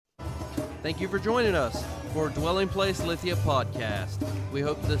Thank you for joining us for Dwelling Place Lithia podcast. We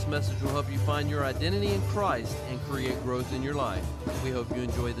hope this message will help you find your identity in Christ and create growth in your life. We hope you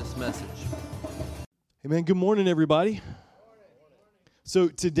enjoy this message. Amen. Good morning, everybody. So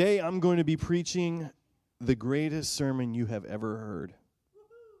today I'm going to be preaching the greatest sermon you have ever heard.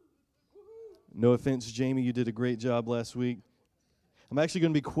 No offense, Jamie, you did a great job last week. I'm actually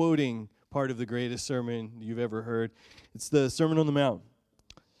going to be quoting part of the greatest sermon you've ever heard. It's the Sermon on the Mount.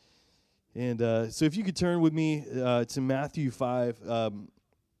 And so if you could turn with me to Matthew 5.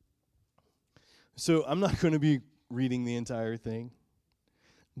 So I'm not going to be reading the entire thing.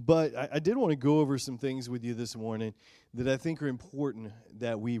 But I did want to go over some things with you this morning that I think are important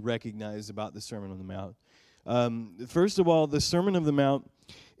that we recognize about the Sermon on the Mount. First of all, the Sermon on the Mount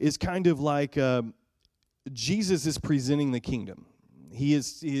is kind of like Jesus is presenting the kingdom. He's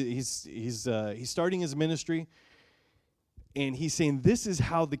starting his ministry, and he's saying this is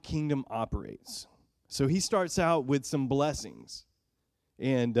how the kingdom operates. So he starts out with some blessings,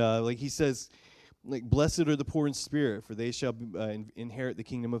 and like he says, like, blessed are the poor in spirit, for they shall inherit the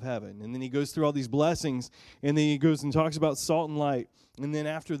kingdom of heaven. And then he goes through all these blessings, and then he goes and talks about salt and light. And then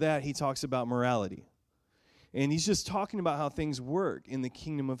after that, he talks about morality. And he's just talking about how things work in the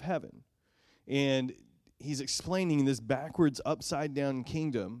kingdom of heaven. And he's explaining this backwards, upside-down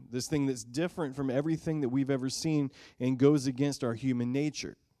kingdom, this thing that's different from everything that we've ever seen and goes against our human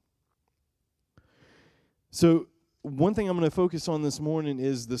nature. So one thing I'm going to focus on this morning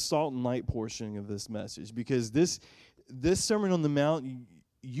is the salt and light portion of this message, because this Sermon on the Mount,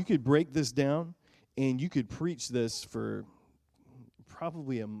 you could break this down and you could preach this for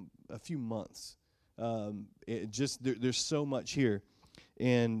probably a few months. There's so much here,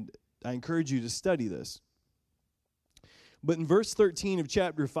 and I encourage you to study this. But in verse 13 of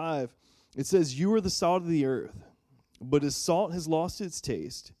chapter 5, it says, "You are the salt of the earth, but as salt has lost its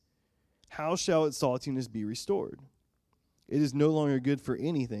taste, how shall its saltiness be restored? It is no longer good for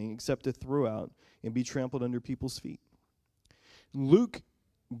anything except to throw out and be trampled under people's feet." Luke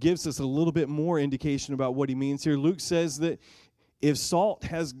gives us a little bit more indication about what he means here. Luke says that if salt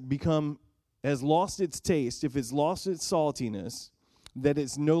has lost its taste, if it's lost its saltiness, that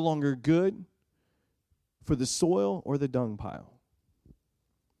it's no longer good for the soil or the dung pile.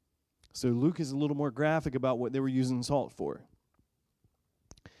 So Luke is a little more graphic about what they were using salt for.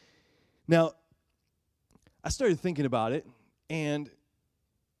 Now, I started thinking about it, and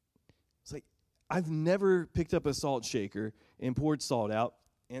it's like, I've never picked up a salt shaker and poured salt out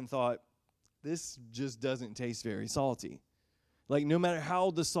and thought, this just doesn't taste very salty. Like, no matter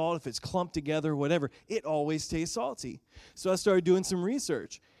how the salt, if it's clumped together, whatever, it always tastes salty. So I started doing some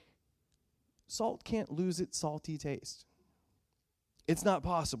research. Salt can't lose its salty taste. It's not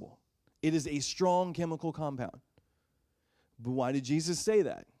possible. It is a strong chemical compound. But why did Jesus say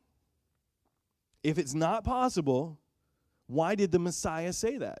that? If it's not possible, why did the Messiah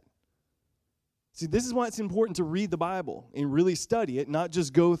say that? See, this is why it's important to read the Bible and really study it, not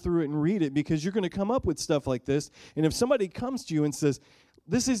just go through it and read it, because you're going to come up with stuff like this. And if somebody comes to you and says,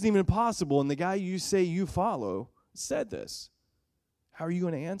 this isn't even possible, and the guy you say you follow said this, how are you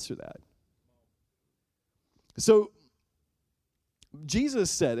going to answer that? So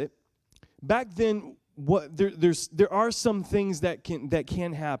Jesus said it. Back then, there are some things that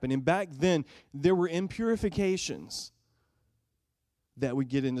can happen, and back then there were impurifications that would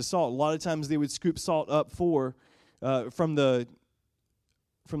get into salt. A lot of times they would scoop salt up from the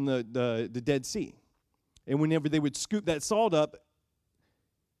Dead Sea, and whenever they would scoop that salt up,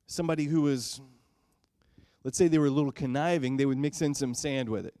 somebody who was, let's say they were a little conniving, they would mix in some sand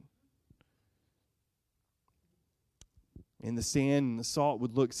with it. And the sand and the salt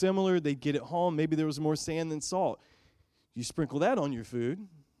would look similar. They'd get it home. Maybe there was more sand than salt. You sprinkle that on your food,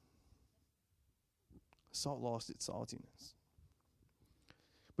 salt lost its saltiness.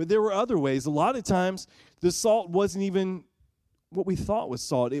 But there were other ways. A lot of times, the salt wasn't even what we thought was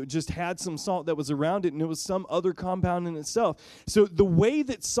salt. It just had some salt that was around it, and it was some other compound in itself. So the way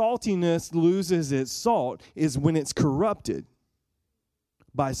that saltiness loses its salt is when it's corrupted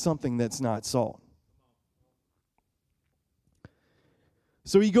by something that's not salt.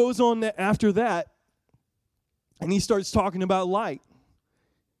 So he goes on after that, and he starts talking about light.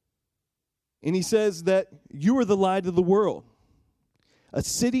 And he says that you are the light of the world. A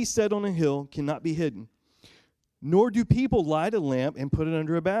city set on a hill cannot be hidden, nor do people light a lamp and put it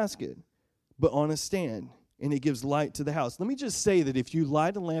under a basket, but on a stand, and it gives light to the house. Let me just say that if you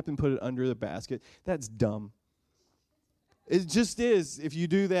light a lamp and put it under the basket, that's dumb. It just is. If you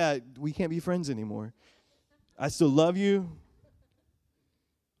do that, we can't be friends anymore. I still love you.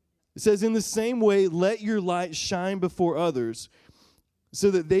 It says, in the same way, let your light shine before others, so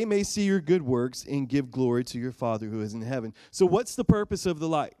that they may see your good works and give glory to your Father who is in heaven. So what's the purpose of the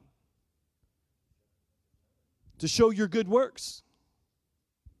light? To show your good works.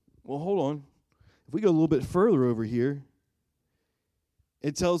 Well, hold on. If we go a little bit further over here,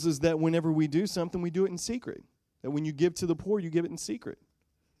 it tells us that whenever we do something, we do it in secret. That when you give to the poor, you give it in secret.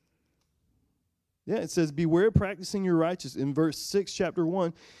 Yeah, it says, beware of practicing your righteousness. In verse 6, chapter 1,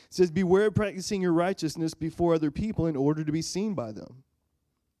 it says, beware of practicing your righteousness before other people in order to be seen by them.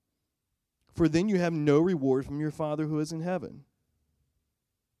 For then you have no reward from your Father who is in heaven.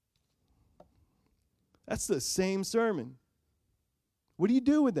 That's the same sermon. What do you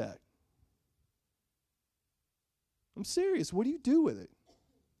do with that? I'm serious. What do you do with it?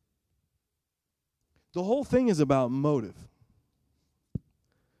 The whole thing is about motive.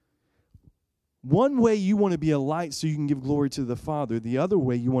 One way you want to be a light so you can give glory to the Father. The other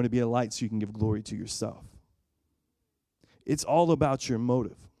way you want to be a light so you can give glory to yourself. It's all about your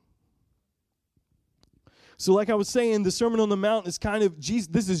motive. So like I was saying, the Sermon on the Mount is kind of,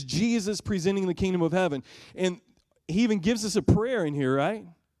 this is Jesus presenting the kingdom of heaven. And he even gives us a prayer in here, right?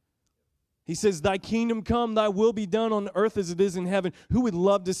 He says, thy kingdom come, thy will be done on earth as it is in heaven. Who would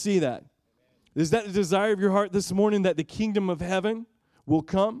love to see that? Is that the desire of your heart this morning, that the kingdom of heaven will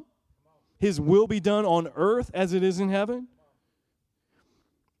come? His will be done on earth as it is in heaven?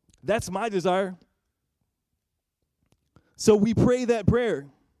 That's my desire. So we pray that prayer.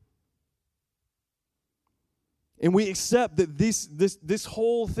 And we accept that this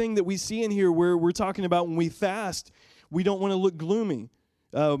whole thing that we see in here, where we're talking about when we fast, we don't want to look gloomy.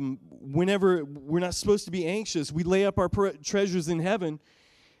 Whenever we're not supposed to be anxious, we lay up our treasures in heaven,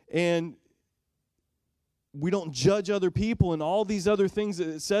 and we don't judge other people and all these other things that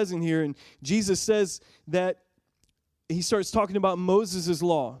it says in here. And Jesus says that he starts talking about Moses'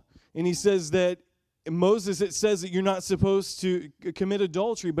 law. And he says that Moses, it says that you're not supposed to commit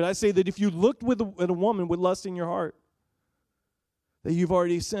adultery. But I say that if you looked at a woman with lust in your heart, that you've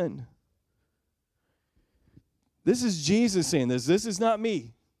already sinned. This is Jesus saying this. This is not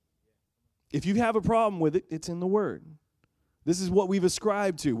me. If you have a problem with it, it's in the Word. This is what we've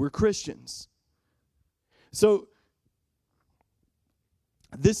ascribed to. We're Christians. So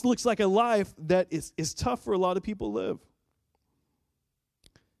this looks like a life that is tough for a lot of people to live.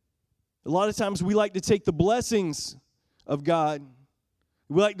 A lot of times we like to take the blessings of God.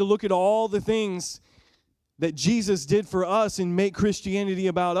 We like to look at all the things that Jesus did for us and make Christianity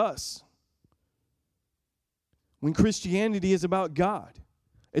about us. When Christianity is about God.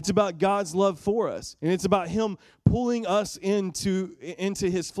 It's about God's love for us. And it's about Him pulling us into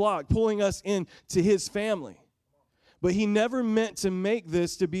His flock, pulling us into His family. But He never meant to make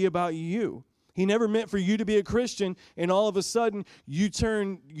this to be about you. He never meant for you to be a Christian and all of a sudden you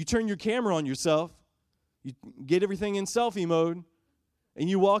turn your camera on yourself, you get everything in selfie mode, and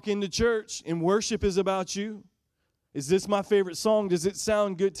you walk into church and worship is about you. Is this my favorite song? Does it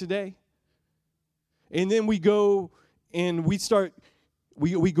sound good today? And then we go and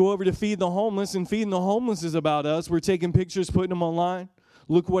we go over to feed the homeless, and feeding the homeless is about us. We're taking pictures, putting them online.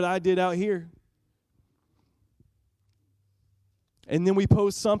 Look what I did out here. And then we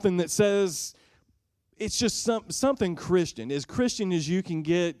post something that says, it's just something Christian as you can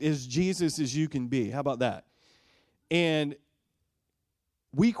get, as Jesus as you can be. How about that? And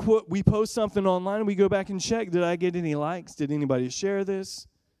we post something online, and we go back and check, did I get any likes? Did anybody share this?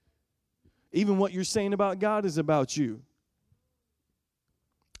 Even what you're saying about God is about you.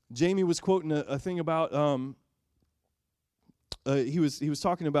 Jamie was quoting a thing about, he was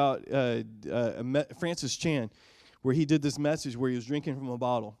talking about Francis Chan, where he did this message where he was drinking from a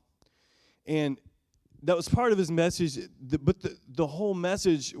bottle. And that was part of his message, but the whole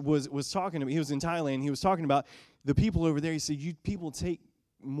message was talking about, he was in Thailand, he was talking about the people over there. He said, you people take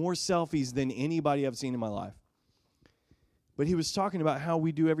more selfies than anybody I've seen in my life. But he was talking about how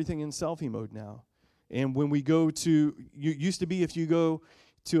we do everything in selfie mode now. And when we go to, used to be if you go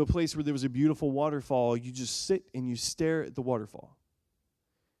to a place where there was a beautiful waterfall, you just sit and you stare at the waterfall.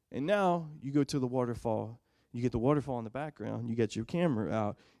 And now you go to the waterfall, you get the waterfall in the background, you get your camera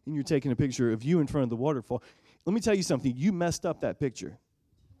out, and you're taking a picture of you in front of the waterfall. Let me tell you something. You messed up that picture.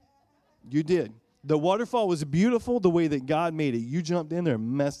 You did. The waterfall was beautiful the way that God made it. You jumped in there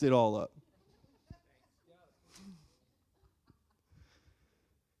and messed it all up.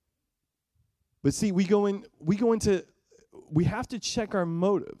 But see, we have to check our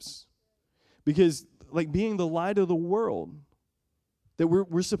motives. Because like being the light of the world, that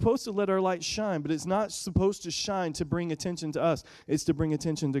we're supposed to let our light shine, but it's not supposed to shine to bring attention to us. It's to bring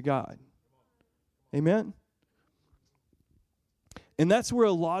attention to God. Amen? And that's where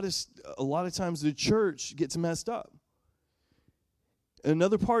a lot of times the church gets messed up.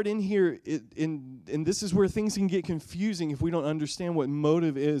 Another part in here, and this is where things can get confusing if we don't understand what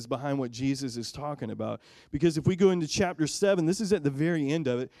motive is behind what Jesus is talking about. Because if we go into chapter 7, this is at the very end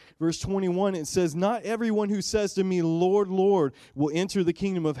of it. Verse 21, it says, "Not everyone who says to me, 'Lord, Lord,' will enter the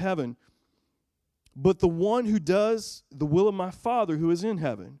kingdom of heaven, but the one who does the will of my Father who is in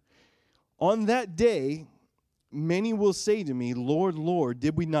heaven. On that day, many will say to me, 'Lord, Lord,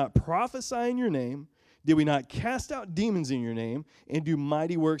 did we not prophesy in your name? Did we not cast out demons in your name and do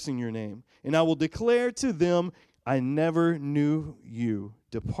mighty works in your name?' And I will declare to them, 'I never knew you.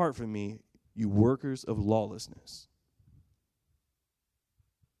 Depart from me, you workers of lawlessness.'"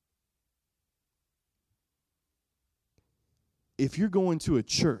 If you're going to a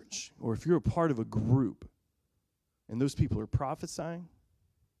church or if you're a part of a group and those people are prophesying,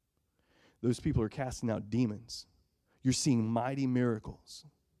 those people are casting out demons, you're seeing mighty miracles,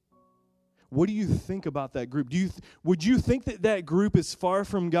 what do you think about that group? Would you think that that group is far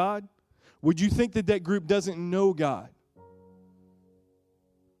from God? Would you think that that group doesn't know God?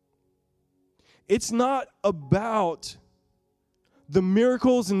 It's not about the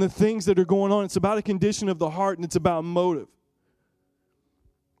miracles and the things that are going on. It's about a condition of the heart, and it's about motive.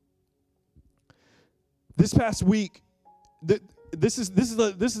 This past week, this is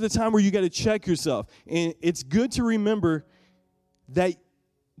the time where you got to check yourself, and it's good to remember that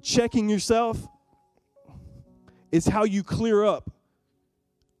checking yourself is how you clear up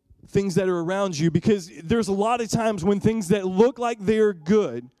things that are around you, because there's a lot of times when things that look like they're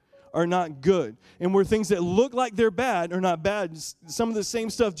good are not good, and where things that look like they're bad are not bad. Some of the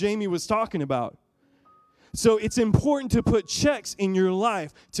same stuff Jamie was talking about. So it's important to put checks in your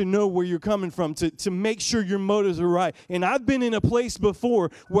life to know where you're coming from, to make sure your motives are right. And I've been in a place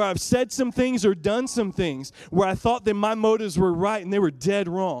before where I've said some things or done some things where I thought that my motives were right and they were dead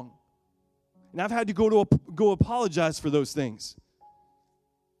wrong. And I've had to go apologize for those things.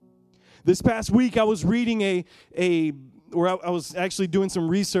 This past week I was reading I was actually doing some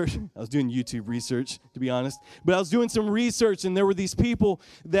research. I was doing YouTube research, to be honest. But I was doing some research, and there were these people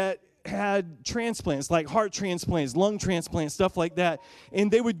that had transplants, like heart transplants, lung transplants, stuff like that.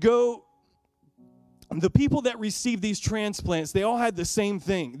 And they would go, the people that received these transplants, they all had the same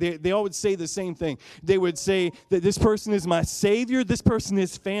thing. They all would say the same thing. They would say that this person is my Savior, this person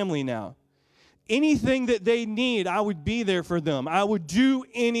is family now. Anything that they need, I would be there for them. I would do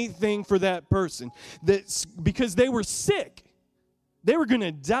anything for that person. That's because they were sick. They were going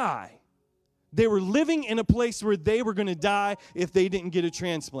to die. They were living in a place where they were going to die if they didn't get a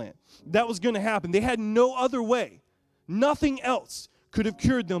transplant. That was going to happen. They had no other way. Nothing else could have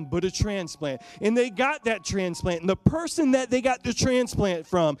cured them but a transplant. And they got that transplant. And the person that they got the transplant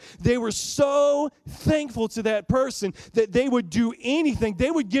from, they were so thankful to that person that they would do anything.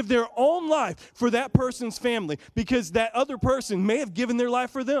 They would give their own life for that person's family, because that other person may have given their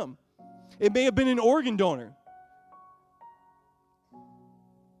life for them. It may have been an organ donor.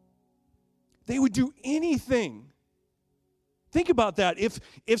 They would do anything. Think about that. If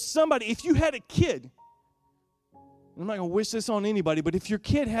you had a kid, I'm not going to wish this on anybody, but if your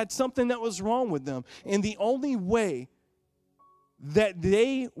kid had something that was wrong with them, and the only way that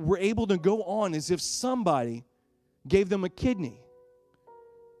they were able to go on is if somebody gave them a kidney.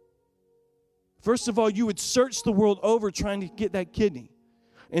 First of all, you would search the world over trying to get that kidney.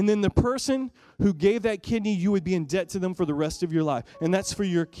 And then the person who gave that kidney, you would be in debt to them for the rest of your life. And that's for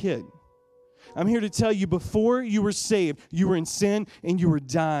your kid. I'm here to tell you, before you were saved, you were in sin and you were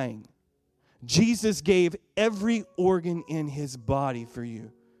dying. Jesus gave every organ in his body for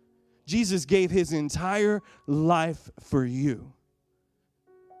you. Jesus gave his entire life for you.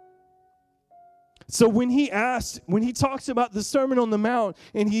 So when he talks about the Sermon on the Mount,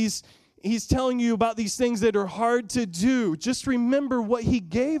 and he's telling you about these things that are hard to do, just remember what he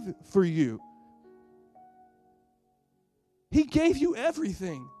gave for you. He gave you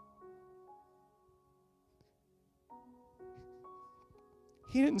everything.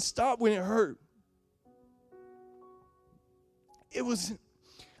 He didn't stop when it hurt.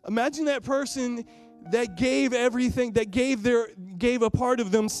 Imagine that person that gave everything, that gave a part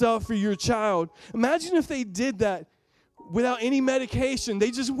of themselves for your child. Imagine if they did that without any medication.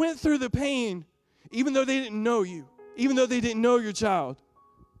 They just went through the pain, even though they didn't know you, even though they didn't know your child.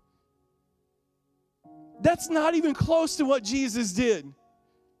 That's not even close to what Jesus did,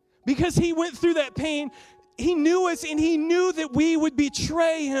 because he went through that pain. He knew us, and he knew that we would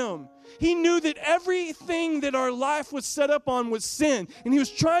betray him. He knew that everything that our life was set up on was sin, and he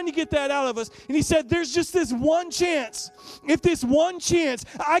was trying to get that out of us. And he said, there's just this one chance. If this one chance,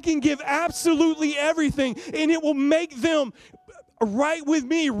 I can give absolutely everything, and it will make them right with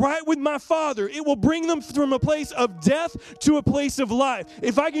me, right with my Father. It will bring them from a place of death to a place of life.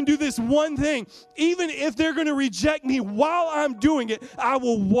 If I can do this one thing, even if they're going to reject me while I'm doing it, I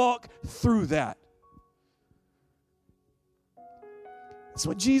will walk through that. That's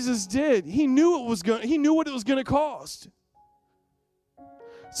what Jesus did. He knew what it was going to cost.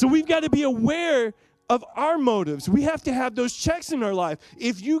 So we've got to be aware of our motives. We have to have those checks in our life.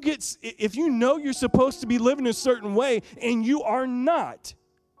 If you know you're supposed to be living a certain way and you are not,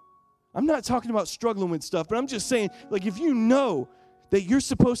 I'm not talking about struggling with stuff, but I'm just saying, like, if you know that you're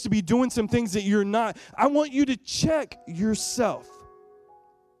supposed to be doing some things that you're not, I want you to check yourself.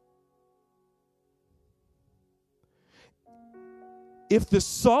 If the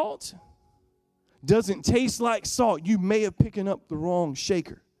salt doesn't taste like salt, you may have picked up the wrong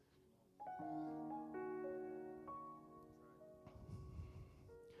shaker.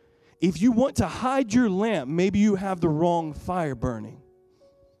 If you want to hide your lamp, maybe you have the wrong fire burning.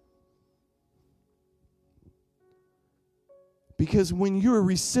 Because when you're a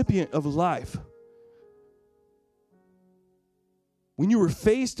recipient of life, when you were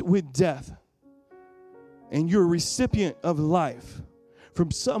faced with death, and you're a recipient of life from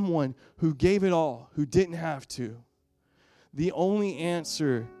someone who gave it all, who didn't have to, the only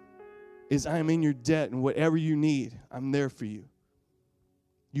answer is, I'm in your debt, and whatever you need, I'm there for you.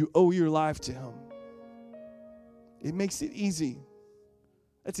 You owe your life to him. It makes it easy.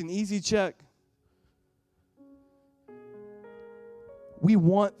 That's an easy check. We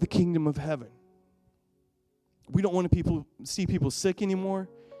want the kingdom of heaven. We don't want to see people sick anymore.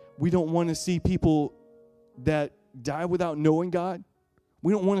 We don't want to see people that die without knowing God.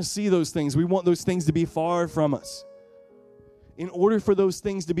 We don't want to see those things. We want those things to be far from us. In order for those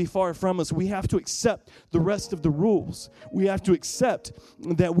things to be far from us, we have to accept the rest of the rules. We have to accept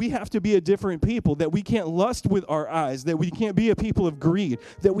that we have to be a different people, that we can't lust with our eyes, that we can't be a people of greed,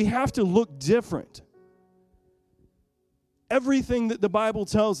 that we have to look different. Everything that the Bible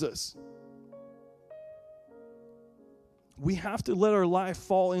tells us, we have to let our life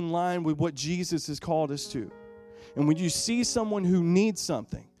fall in line with what Jesus has called us to. And when you see someone who needs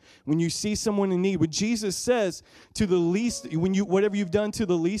something, when you see someone in need, what Jesus says to the least, whatever you've done to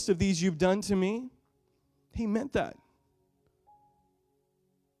the least of these, you've done to me, he meant that.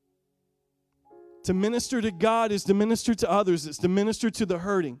 To minister to God is to minister to others. It's to minister to the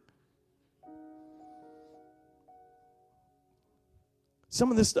hurting.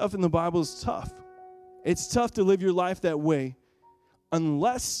 Some of this stuff in the Bible is tough. It's tough to live your life that way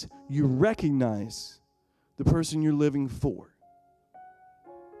unless you recognize the person you're living for.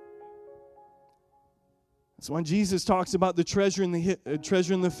 That's why Jesus talks about the treasure in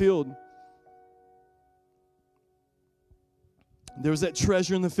the field. There was that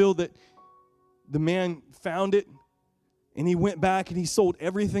treasure in the field that the man found it, and he went back and he sold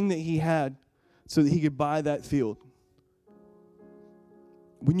everything that he had so that he could buy that field.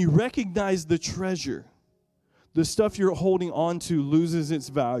 When you recognize the treasure, the stuff you're holding on to loses its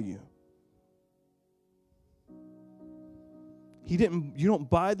value. You don't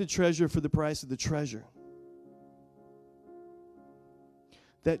buy the treasure for the price of the treasure.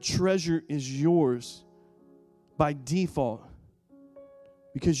 That treasure is yours by default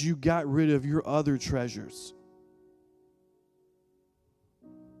because you got rid of your other treasures.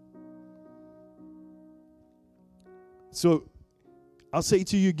 So I'll say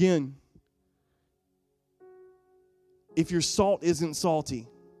to you again, if your salt isn't salty,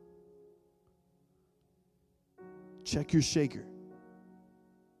 check your shaker.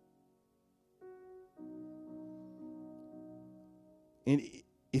 And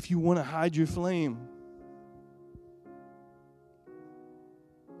if you want to hide your flame,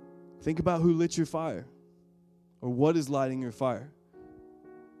 think about who lit your fire or what is lighting your fire.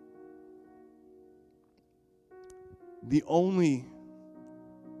 The only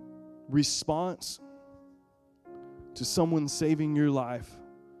response to someone saving your life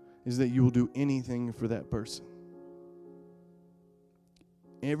is that you will do anything for that person.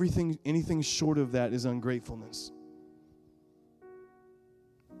 Anything short of that is ungratefulness.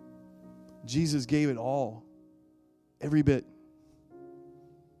 Jesus gave it all, every bit.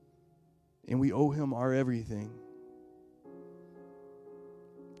 And we owe him our everything.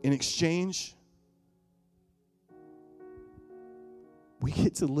 In exchange, we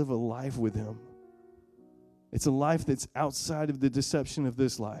get to live a life with him. It's a life that's outside of the deception of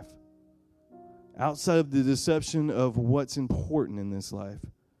this life. Outside of the deception of what's important in this life.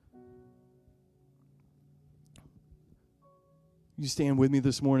 You stand with me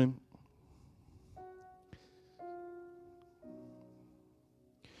this morning.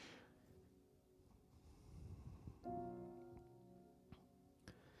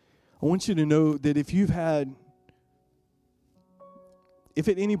 I want you to know that if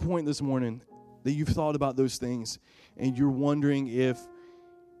at any point this morning that you've thought about those things and you're wondering if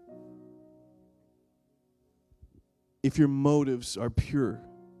your motives are pure,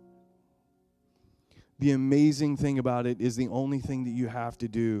 the amazing thing about it is the only thing that you have to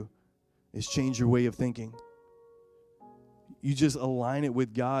do is change your way of thinking. You just align it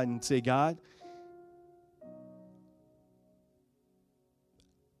with God and say, God,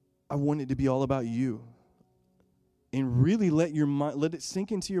 I want it to be all about you. And really let it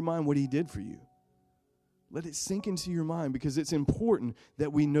sink into your mind what he did for you. Let it sink into your mind, because it's important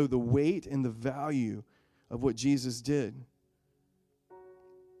that we know the weight and the value of what Jesus did.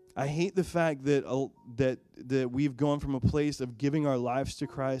 I hate the fact that we've gone from a place of giving our lives to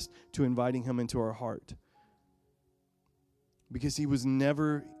Christ to inviting him into our heart. Because he was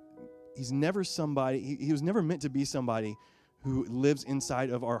never somebody, he was never meant to be somebody who lives inside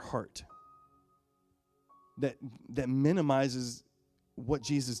of our heart. That minimizes what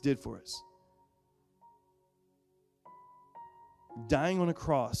Jesus did for us. Dying on a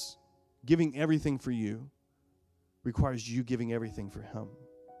cross, giving everything for you, requires you giving everything for him.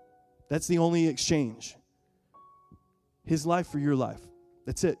 That's the only exchange. His life for your life.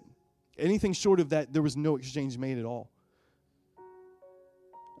 That's it. Anything short of that, there was no exchange made at all.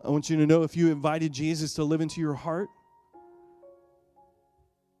 I want you to know, if you invited Jesus to live into your heart,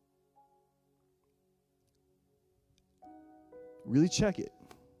 really check it.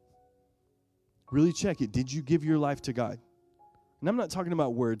 Really check it. Did you give your life to God? And I'm not talking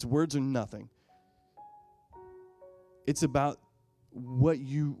about words. Words are nothing. It's about what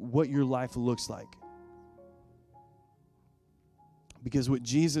your life looks like. Because what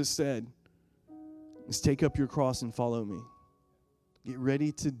Jesus said is, take up your cross and follow me. Get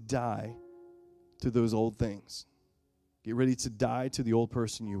ready to die to those old things. Get ready to die to the old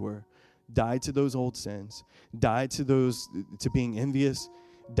person you were. Die to those old sins. Die to being envious.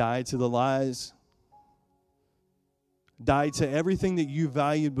 Die to the lies. Die to everything that you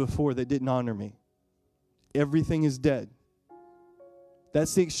valued before that didn't honor me. Everything is dead.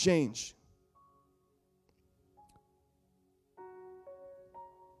 That's the exchange.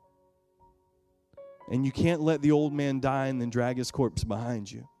 And you can't let the old man die and then drag his corpse behind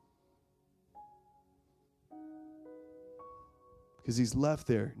you. Because he's left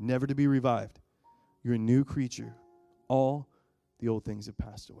there, never to be revived. You're a new creature. All the old things have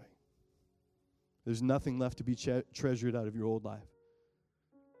passed away. There's nothing left to be treasured out of your old life.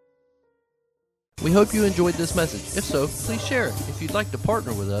 We hope you enjoyed this message. If so, please share it. If you'd like to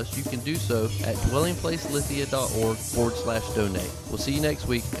partner with us, you can do so at dwellingplacelithia.org/donate. We'll see you next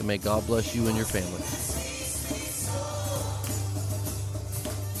week, and may God bless you and your family.